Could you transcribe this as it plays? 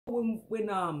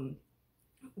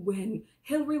When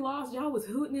Hillary lost, y'all was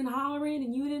hooting and hollering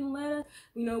and you didn't let us,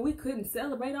 we couldn't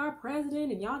celebrate our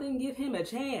president and y'all didn't give him a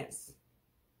chance.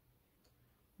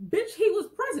 Bitch, he was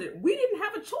president. We didn't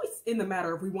have a choice in the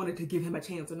matter if we wanted to give him a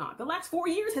chance or not. The last 4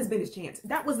 years has been his chance.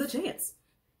 That was the chance.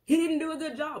 He didn't do a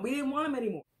good job. We didn't want him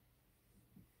anymore.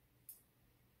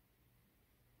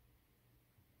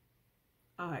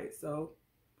 All right, so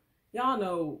y'all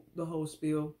know the whole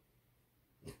spiel.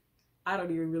 I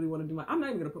don't even really want to I'm not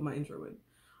even going to put my intro in.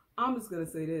 I'm just going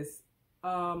to say this.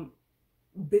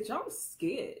 Bitch, I'm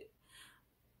scared.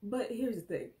 But here's the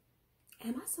thing.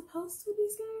 Am I supposed to be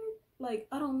scared? Like,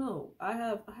 I don't know. I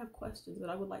have questions that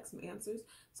I would like some answers.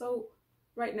 So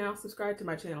right now, subscribe to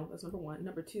my channel. That's number one.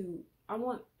 Number two, I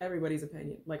want everybody's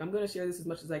opinion. Like, I'm going to share this as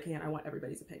much as I can. I want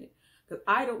everybody's opinion. Because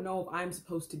I don't know if I'm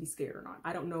supposed to be scared or not.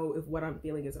 I don't know if what I'm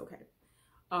feeling is okay.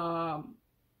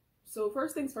 So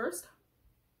first things first,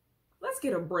 let's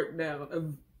get a breakdown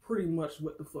of pretty much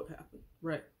what the fuck happened,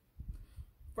 right?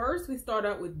 First, we start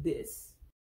out with this.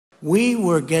 We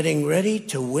were getting ready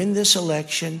to win this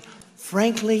election.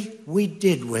 Frankly, we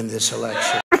did win this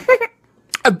election.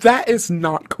 That is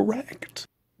not correct.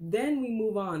 Then we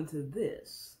move on to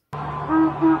this.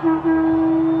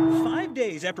 5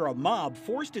 days after a mob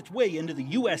forced its way into the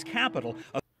U.S. Capitol,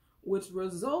 which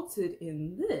resulted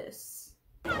in this.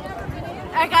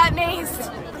 I got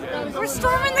maced. We're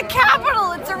storming the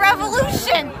Capitol. It's a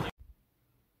revolution.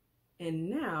 And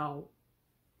now,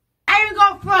 I ain't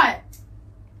gonna front.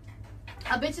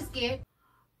 A bitch is scared.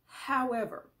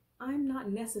 However, I'm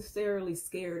not necessarily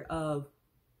scared of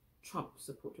Trump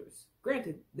supporters.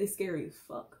 Granted, they scary as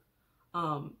fuck.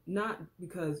 Not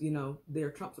because,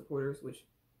 they're Trump supporters,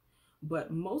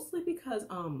 but mostly because,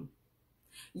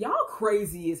 y'all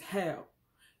crazy as hell.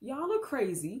 Y'all are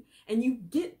crazy and you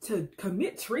get to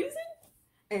commit treason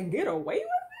and get away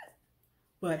with it.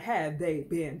 But had they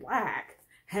been black,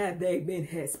 had they been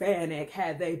Hispanic,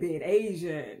 had they been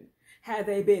Asian, had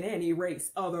they been any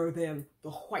race other than the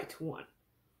white one,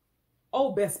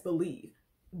 oh, best believe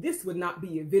this would not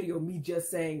be a video me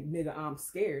just saying, nigga, I'm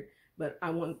scared. But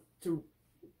I want to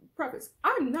preface,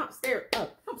 I'm not scared of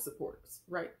Trump supporters,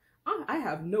 right? I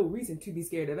have no reason to be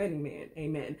scared of any man,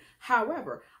 amen.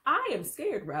 However, I am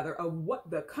scared rather of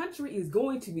what the country is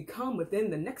going to become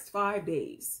within the next 5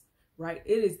 days, right?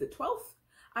 It is the 12th,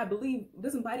 I believe.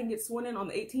 Doesn't Biden get sworn in on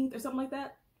the 18th or something like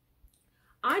that?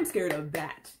 I'm scared of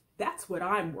that. That's what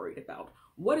I'm worried about.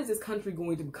 What is this country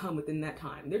going to become within that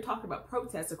time? They're talking about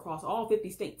protests across all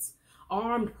 50 states,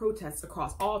 armed protests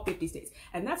across all 50 states,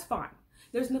 and that's fine.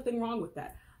 There's nothing wrong with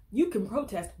that. You can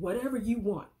protest whatever you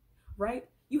want, right?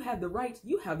 You have the right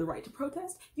to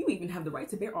protest. You even have the right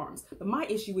to bear arms. But my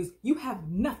issue is you have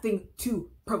nothing to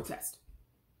protest.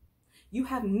 You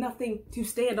have nothing to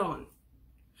stand on.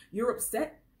 You're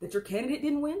upset that your candidate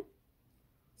didn't win?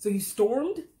 So you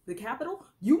stormed the Capitol?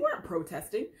 You weren't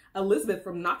protesting. Elizabeth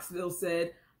from Knoxville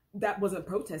said that wasn't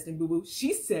protesting, boo-boo.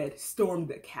 She said storm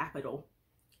the Capitol.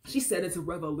 She said it's a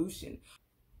revolution.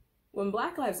 When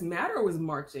Black Lives Matter was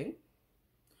marching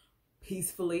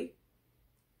peacefully,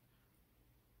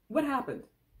 what happened?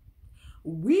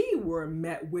 We were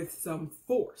met with some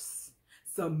force,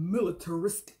 some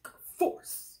militaristic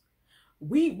force.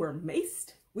 We were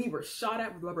maced, we were shot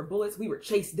at with rubber bullets, we were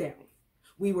chased down,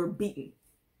 we were beaten.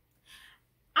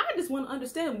 I just want to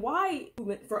understand why,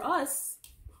 for us,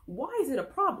 why is it a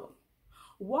problem?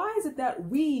 Why is it that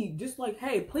we just like,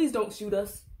 hey, please don't shoot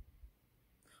us.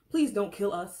 Please don't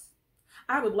kill us.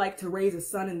 I would like to raise a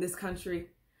son in this country.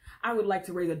 I would like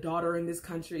to raise a daughter in this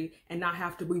country and not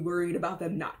have to be worried about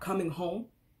them not coming home.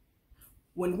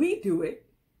 When we do it,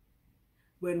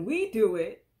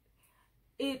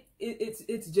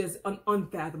 it's just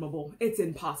unfathomable. It's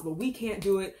impossible. We can't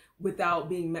do it without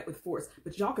being met with force.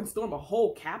 But y'all can storm a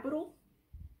whole Capitol?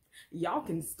 Y'all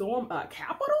can storm a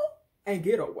Capitol and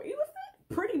get away with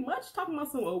it? Pretty much talking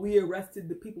about some, oh, we arrested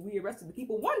the people.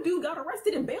 One dude got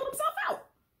arrested and bailed himself out.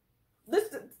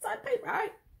 Listed side paper, all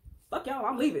right? Fuck y'all,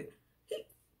 I'm leaving.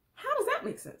 How does that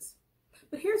make sense?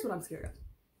 But here's what I'm scared of.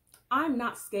 I'm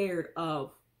not scared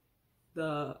of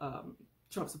the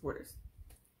Trump supporters.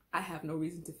 I have no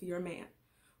reason to fear a man,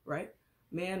 right?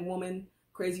 Man, woman,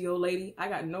 crazy old lady. I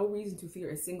got no reason to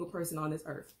fear a single person on this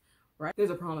earth, right? There's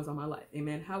a promise on my life,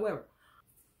 amen. However,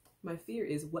 my fear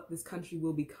is what this country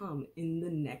will become in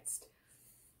the next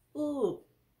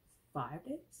 5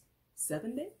 days,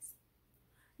 7 days.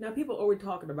 Now, people are already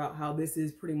talking about how this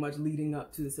is pretty much leading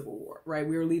up to the Civil War, right?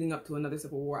 We're leading up to another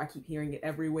Civil War. I keep hearing it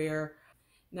everywhere.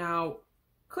 Now,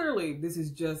 clearly, this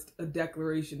is just a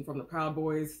declaration from the Proud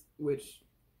Boys, which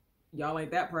y'all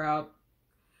ain't that proud.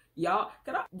 Y'all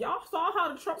saw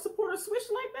how the Trump supporters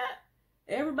switched like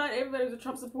Everybody was a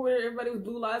Trump supporter. Everybody was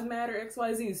Blue Lives Matter,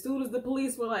 XYZ. As soon as the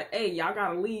police were like, hey, y'all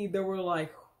gotta leave, they were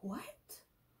like, what?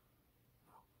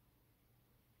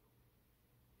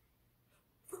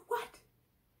 For what?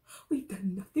 We've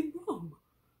done nothing wrong.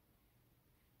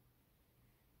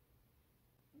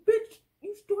 Bitch,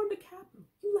 you stormed the Capitol.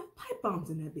 You left pipe bombs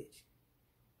in that bitch.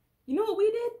 You know what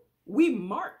we did? We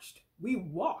marched. We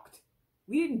walked.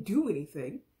 We didn't do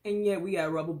anything. And yet we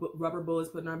got rubber bullets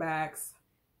put in our backs.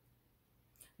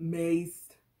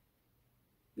 Maced.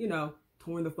 You know,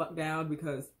 torn the fuck down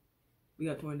because we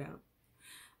got torn down.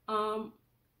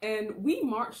 And we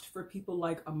marched for people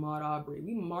like Ahmaud Arbery.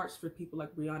 We marched for people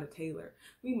like Breonna Taylor.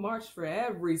 We marched for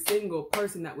every single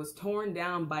person that was torn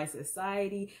down by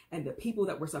society and the people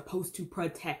that were supposed to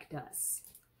protect us.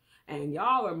 And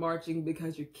y'all are marching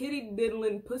because your kitty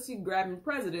diddling, pussy grabbing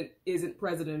president isn't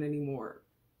president anymore.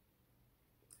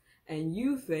 And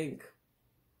you think,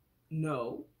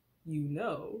 no, you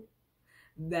know,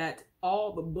 that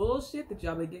all the bullshit that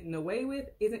y'all been getting away with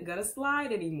isn't gonna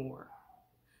slide anymore.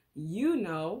 You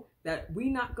know that we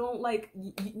not gonna, like,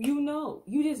 you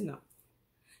just know.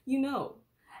 You know.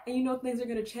 And you know things are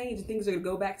gonna change and things are gonna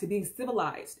go back to being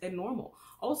civilized and normal.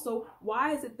 Also,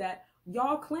 why is it that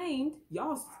y'all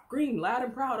screamed loud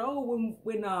and proud, oh,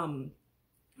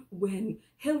 when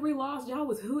Hillary lost, y'all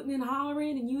was hooting and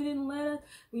hollering and you didn't let us,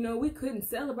 you know, we couldn't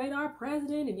celebrate our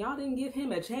president and y'all didn't give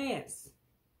him a chance.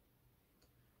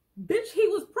 Bitch, he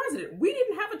was president. We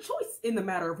didn't have a choice in the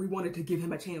matter if we wanted to give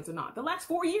him a chance or not. The last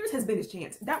 4 years has been his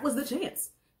chance. That was the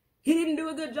chance. He didn't do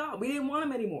a good job. We didn't want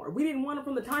him anymore. We didn't want him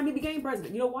from the time he became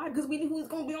president. You know why? Because we knew he was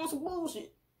going to be on some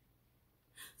bullshit.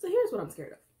 So here's what I'm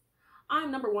scared of.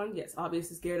 I'm number one, yes,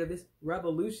 obviously scared of this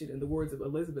revolution, in the words of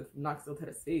Elizabeth from Knoxville,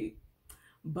 Tennessee.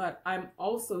 But I'm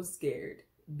also scared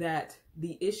that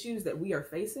the issues that we are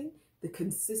facing, the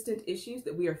consistent issues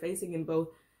that we are facing in both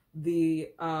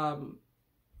the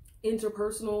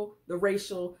interpersonal, the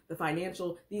racial, the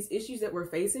financial, these issues that we're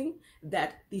facing,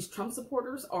 that these Trump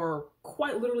supporters are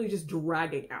quite literally just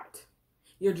dragging out.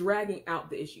 You're dragging out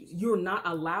the issues. You're not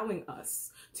allowing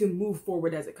us to move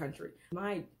forward as a country.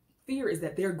 My fear is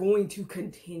that they're going to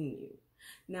continue.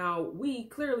 Now, we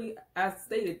clearly, as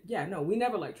stated, yeah, no, we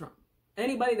never liked Trump.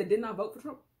 Anybody that did not vote for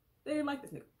Trump, they didn't like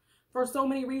this nigga for so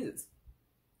many reasons.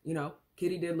 You know,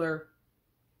 kitty diddler,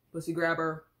 pussy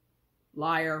grabber,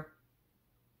 liar,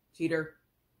 cheater,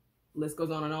 list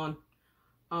goes on and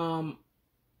on.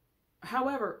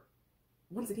 However,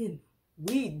 once again,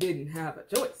 we didn't have a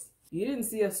choice. You didn't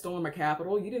see us storm a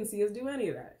Capitol. You didn't see us do any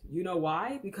of that. You know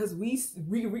why? Because we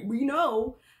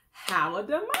know how a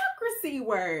democracy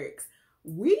works.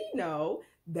 We know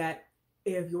that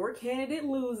if your candidate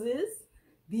loses,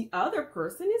 the other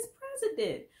person is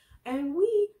president. And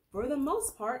we, for the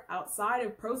most part, outside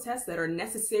of protests that are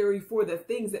necessary for the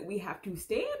things that we have to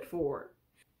stand for,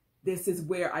 this is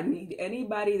where I need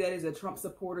anybody that is a Trump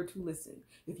supporter to listen.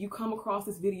 If you come across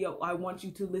this video, I want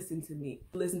you to listen to me.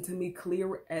 Listen to me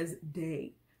clear as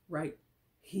day, right?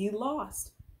 He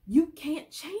lost. You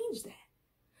can't change that.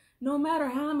 No matter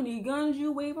how many guns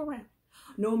you wave around,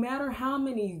 no matter how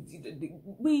many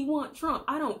we want Trump,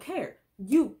 I don't care.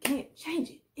 You can't change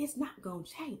it. It's not gonna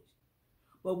change.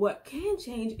 But what can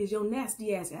change is your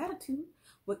nasty ass attitude.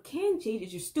 What can change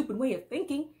is your stupid way of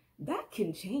thinking. That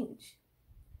can change.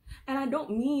 And I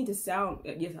don't mean to sound,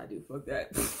 yes I do, fuck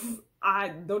that. I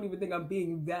don't even think I'm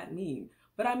being that mean.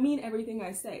 But I mean everything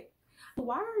I say.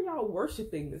 Why are y'all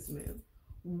worshiping this man?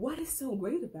 What is so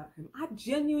great about him? I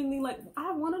genuinely,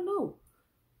 I want to know.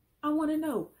 I want to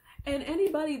know. And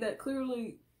anybody that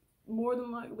clearly more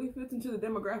than likely fits into the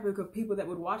demographic of people that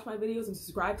would watch my videos and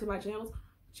subscribe to my channel,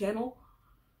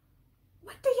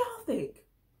 what do y'all think?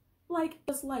 Like,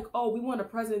 it's like, oh, we want a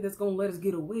president that's going to let us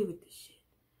get away with this shit.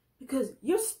 Because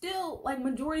you're still, like,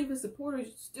 majority of his supporters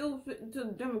still fit into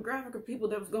the demographic of people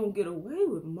that was going to get away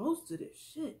with most of this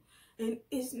shit. And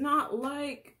it's not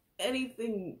like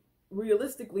anything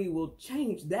realistically will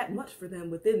change that much for them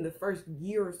within the first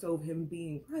year or so of him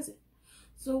being president.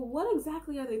 So what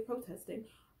exactly are they protesting?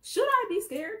 Should I be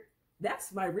scared?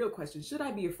 That's my real question. Should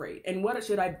I be afraid? And what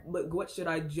should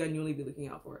I genuinely be looking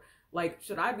out for? Like,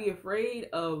 should I be afraid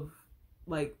of,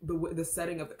 like, the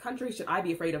setting of the country? Should I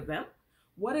be afraid of them?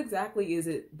 What exactly is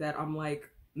it that I'm, like,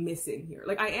 missing here?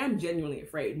 Like, I am genuinely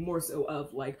afraid, more so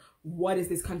of, like, what is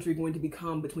this country going to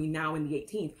become between now and the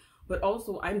 18th? But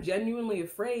also, I'm genuinely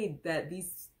afraid that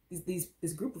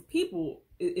this group of people,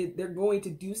 they're going to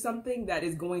do something that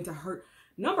is going to hurt,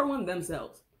 number one,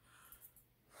 themselves.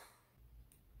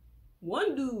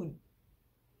 One dude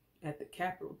at the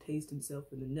Capitol tased himself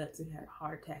in the nuts and had a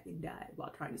heart attack and died while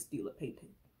trying to steal a painting.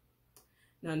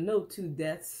 Now, no two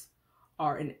deaths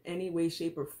are in any way,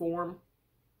 shape, or form,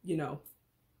 you know,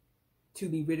 to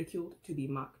be ridiculed, to be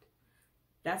mocked.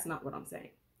 That's not what I'm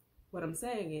saying. What I'm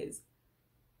saying is,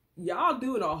 y'all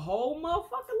doing a whole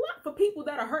motherfucking lot for people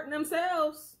that are hurting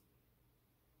themselves.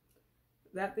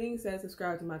 That being said,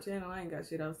 subscribe to my channel. I ain't got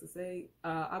shit else to say.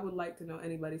 I would like to know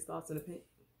anybody's thoughts and opinions.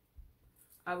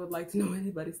 I would like to know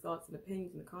anybody's thoughts and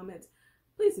opinions in the comments.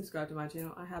 Please subscribe to my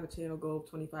channel. I have a channel goal of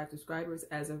 25 subscribers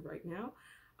as of right now.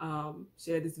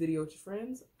 Share this video with your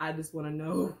friends. I just want to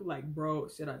know, like, bro,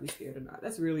 should I be scared or not?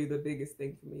 That's really the biggest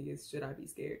thing for me, is should I be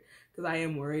scared? Because I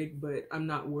am worried, but I'm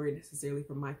not worried necessarily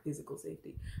for my physical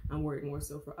safety. I'm worried more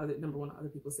so for number one, other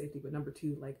people's safety, but number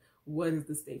two, like, what is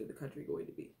the state of the country going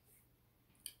to be?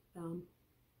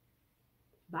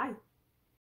 Bye.